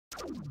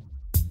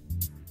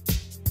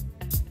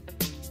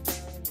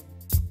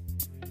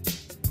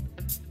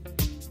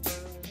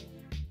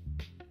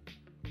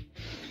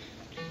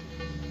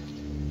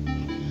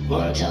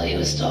Want to tell you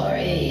a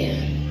story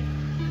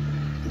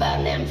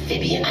about an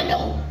amphibian? I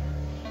know.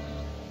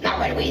 Not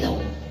right away,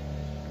 though.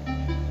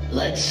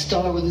 Let's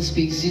start with a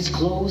species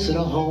closer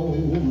to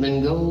home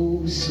and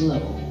go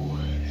slow.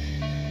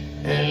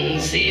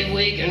 And see if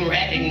we can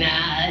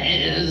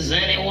recognize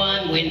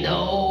anyone we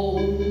know.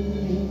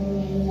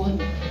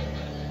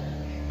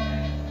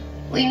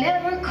 We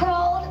never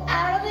crawled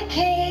out of the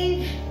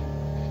cave.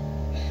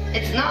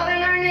 It's not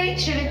in our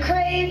nature to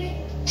crave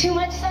too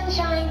much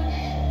sunshine.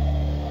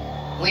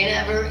 We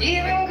never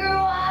even grew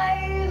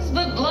eyes,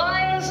 but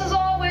blindness has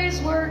always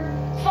worked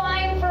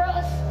fine for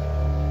us.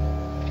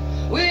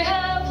 We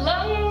have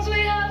lungs,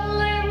 we have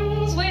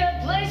limbs, we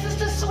have places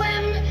to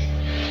swim.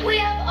 We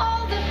have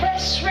all the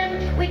fresh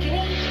shrimp we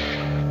can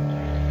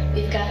eat.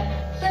 We've got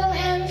little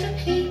hands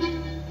and feet.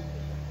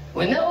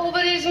 We're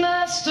nobody's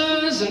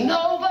masters and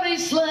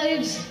nobody's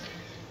slaves.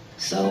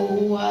 So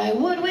why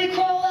would we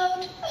crawl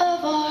out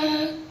of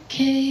our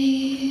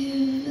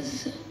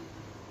caves?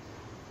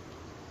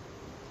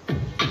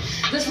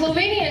 The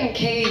Slovenian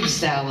cave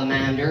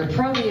salamander,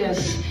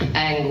 Proteus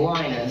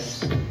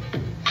anguinus,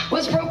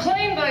 was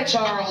proclaimed by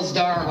Charles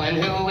Darwin,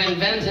 who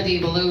invented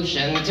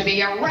evolution, to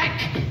be a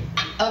wreck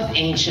of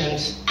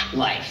ancient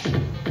life.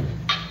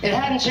 It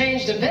hadn't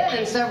changed a bit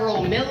in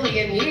several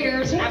million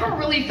years, never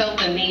really felt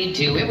the need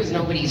to. It was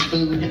nobody's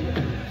food.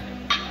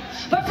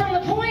 But from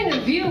the point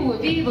of view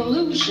of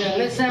evolution,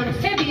 this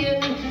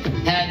amphibian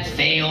had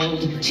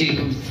failed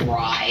to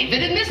thrive.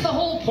 It had missed the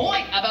whole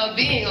point about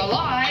being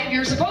alive.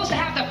 You're supposed to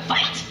have to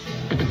fight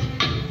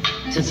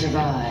to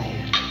survive.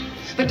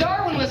 But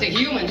Darwin was a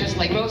human just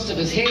like most of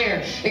us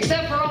here,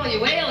 except for all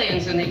you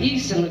aliens in the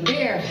East and the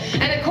beer.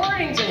 And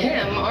according to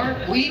him,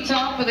 aren't we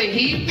top of the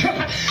heap?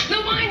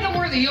 No mind that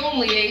we're the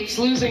only apes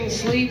losing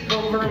sleep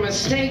over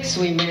mistakes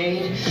we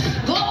made.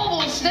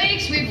 Global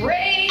stakes we've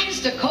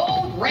raised to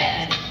code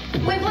red.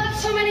 We've let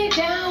so many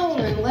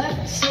down and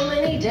left so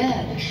many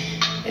dead.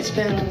 It's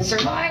been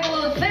survival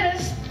of the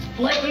fittest,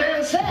 like the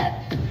man said.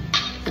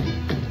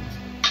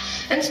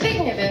 And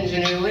speaking of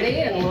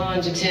ingenuity and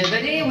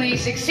longevity, we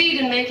succeed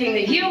in making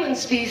the human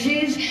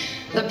species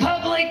the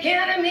public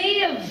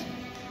enemy of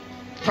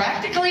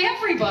practically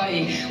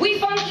everybody. We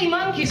funky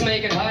monkeys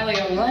make it highly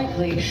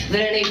unlikely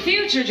that any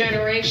future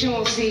generation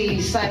will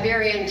see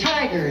Siberian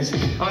tigers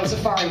on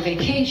safari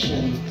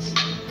vacations.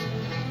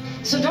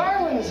 So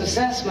Darwin's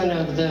assessment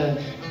of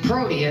the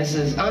Proteus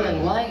as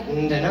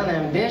unenlightened and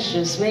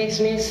unambitious makes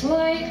me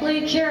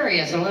slightly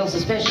curious and a little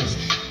suspicious.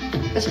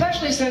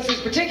 Especially since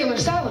these particular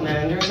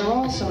salamanders are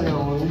also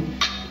known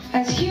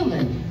as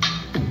human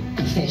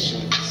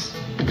fishes.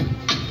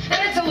 And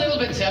it's a little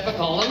bit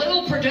typical, a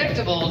little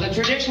predictable, the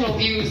traditional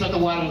views of the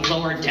ones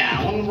lower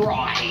down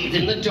writhe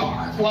in the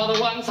dark, while the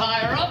ones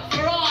higher up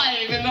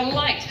thrive in the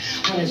light.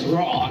 One is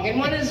wrong and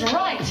one is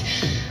right.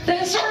 The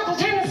historical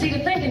tendency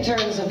to think in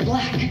terms of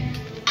black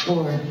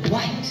or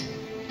white.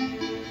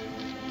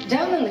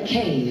 Down in the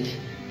cave,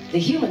 the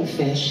human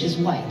fish is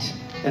white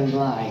and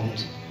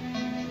blind.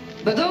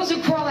 But those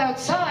who crawl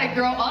outside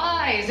grow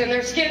eyes and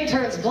their skin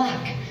turns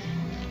black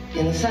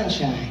in the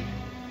sunshine.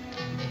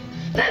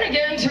 Then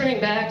again,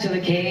 turning back to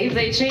the cave,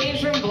 they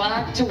change from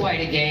black to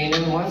white again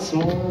and once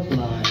more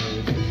blind.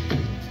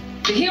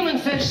 The human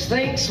fish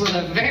thinks with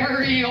a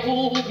very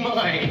old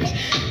mind,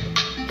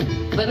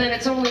 but then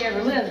it's only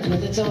ever lived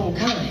with its own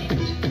kind.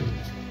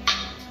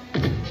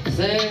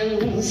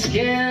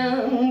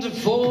 Thin-skinned,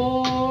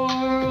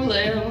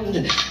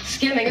 four-limbed,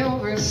 skimming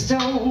over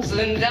stones,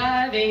 then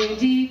diving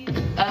deep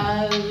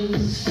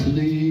as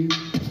sleep.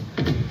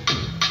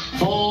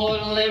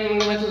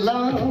 Four-limbed with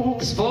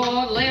lungs,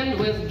 four-limbed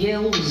with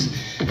gills,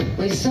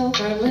 we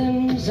soak our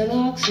limbs in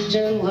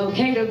oxygen,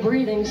 locate a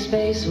breathing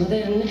space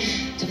within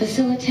to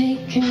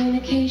facilitate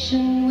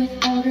communication with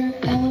outer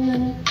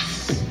elements.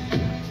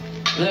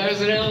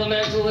 There's an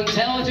elemental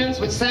intelligence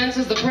which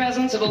senses the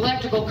presence of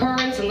electrical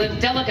currents and the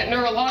delicate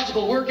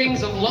neurological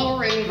workings of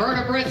lower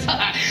invertebrates.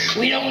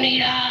 We don't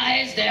need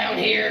eyes down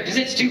here because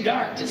it's too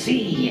dark to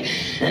see.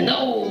 And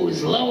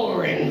those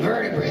lower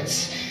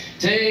invertebrates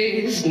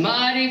taste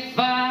mighty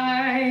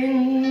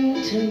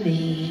fine to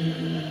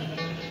me.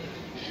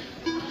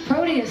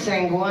 Proteus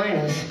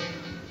anguinus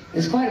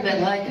is quite a bit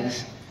like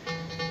us,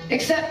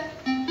 except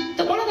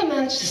that one of them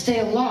managed to stay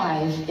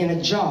alive in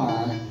a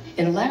jar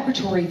in a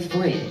laboratory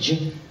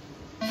fridge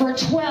for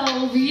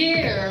 12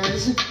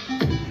 years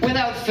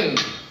without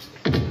food.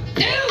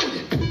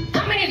 Dude,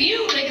 how many of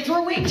you make it through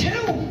a week too?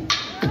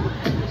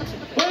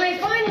 When they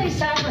finally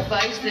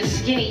sacrificed this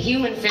skinny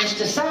human fish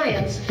to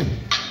science,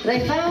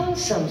 they found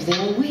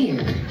something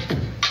weird.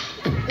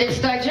 Its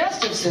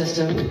digestive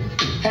system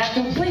had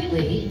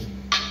completely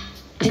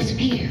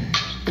disappeared.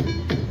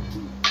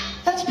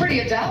 That's pretty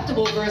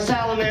adaptable for a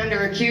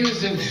salamander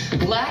accused of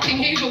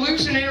lacking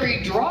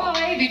evolutionary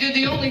drive. He did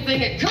the only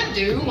thing it could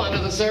do under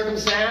the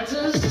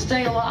circumstances to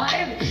stay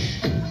alive,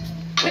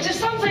 which is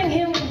something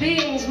human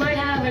beings might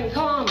have in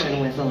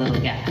common with the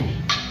little guy.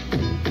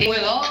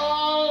 With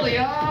all the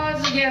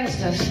odds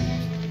against us,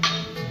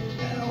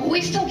 we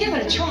still give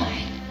it a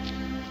try.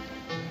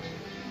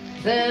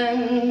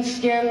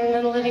 Thin-skinned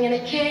and living in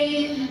a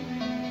cave,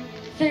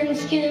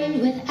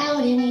 thin-skinned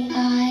without any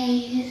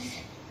eyes.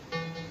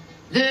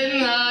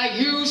 Didn't I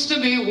used to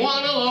be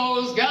one of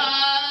those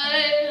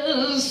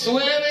guys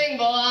swimming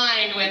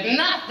blind with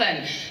nothing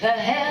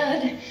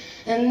ahead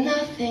and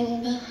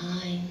nothing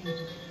behind?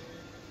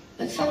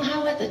 But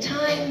somehow at the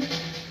time,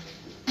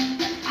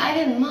 I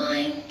didn't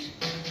mind.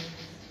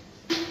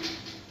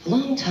 A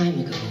long time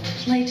ago,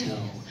 Plato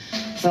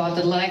thought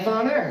that life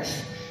on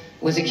Earth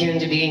was akin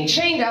to being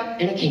chained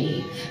up in a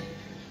cave,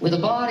 with the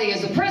body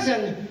as a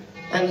prison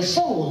and the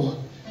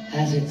soul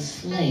as its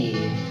slave.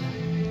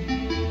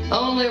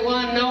 Only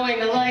one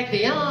knowing the light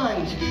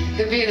beyond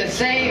could be the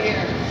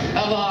savior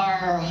of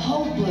our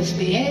hopeless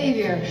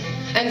behavior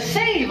and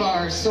save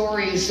our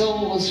sorry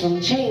souls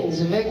from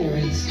chains of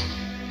ignorance.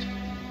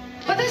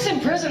 But this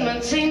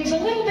imprisonment seems a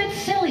little bit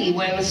silly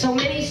when so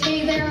many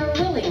stay there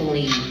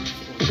willingly,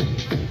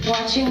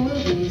 watching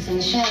movies in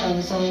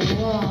shadows on the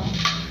wall.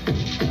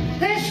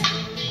 This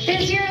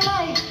is your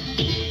life,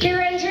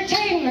 your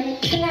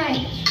entertainment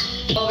tonight.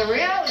 Well, the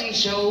reality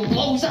show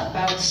blows up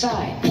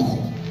outside.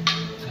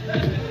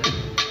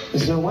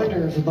 It's no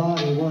wonder if the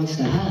body wants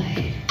to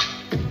hide.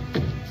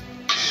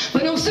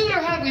 But no sooner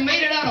had we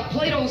made it out of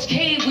Plato's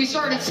cave, we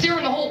started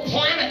steering the whole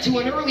planet to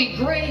an early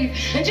grave.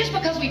 And just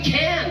because we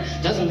can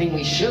doesn't mean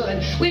we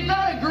should. We've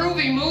got a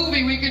groovy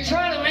movie, we could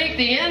try to make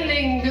the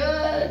ending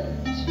good.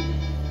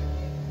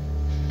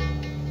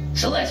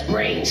 So let's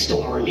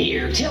brainstorm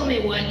here. Tell me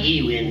what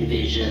you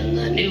envision.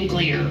 The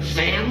nuclear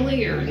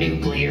family or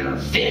nuclear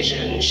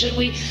fission? Should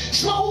we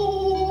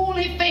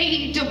slowly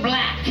fade to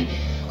black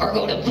or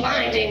go to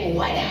blinding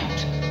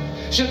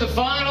whiteout? Should the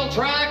final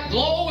track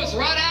blow us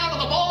right out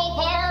of the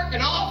ballpark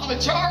and off of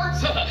the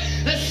charts?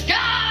 The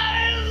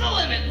sky's the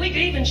limit. We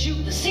could even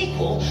shoot the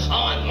sequel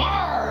on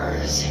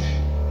Mars.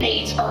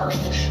 Needs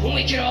Earth when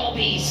we could all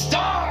be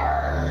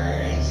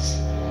stars.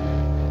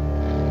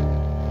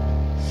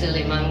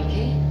 Silly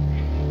monkey.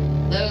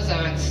 Those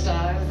aren't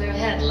stars, they're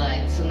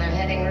headlights, and they're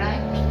heading right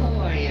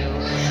for you.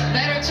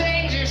 Better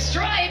change your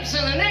stripes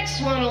or the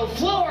next one will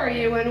floor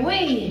you. And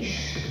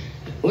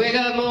we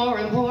got more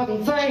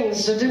important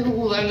things to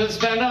do than to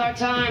spend our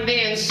time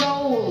being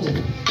sold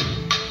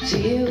to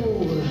you.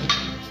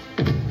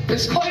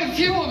 There's quite a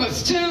few of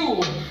us,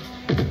 too.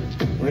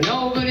 We're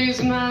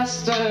nobody's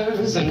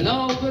masters and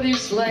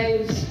nobody's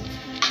slaves.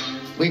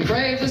 We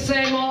crave the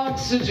same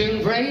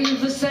oxygen,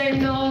 brave the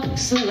same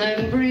knocks, and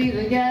then breathe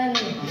again.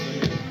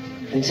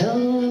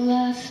 Until the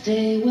last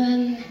day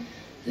when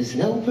there's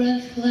no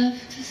breath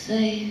left to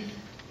save.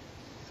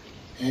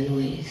 And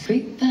we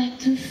creep back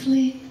to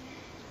sleep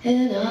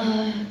in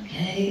our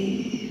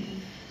cave.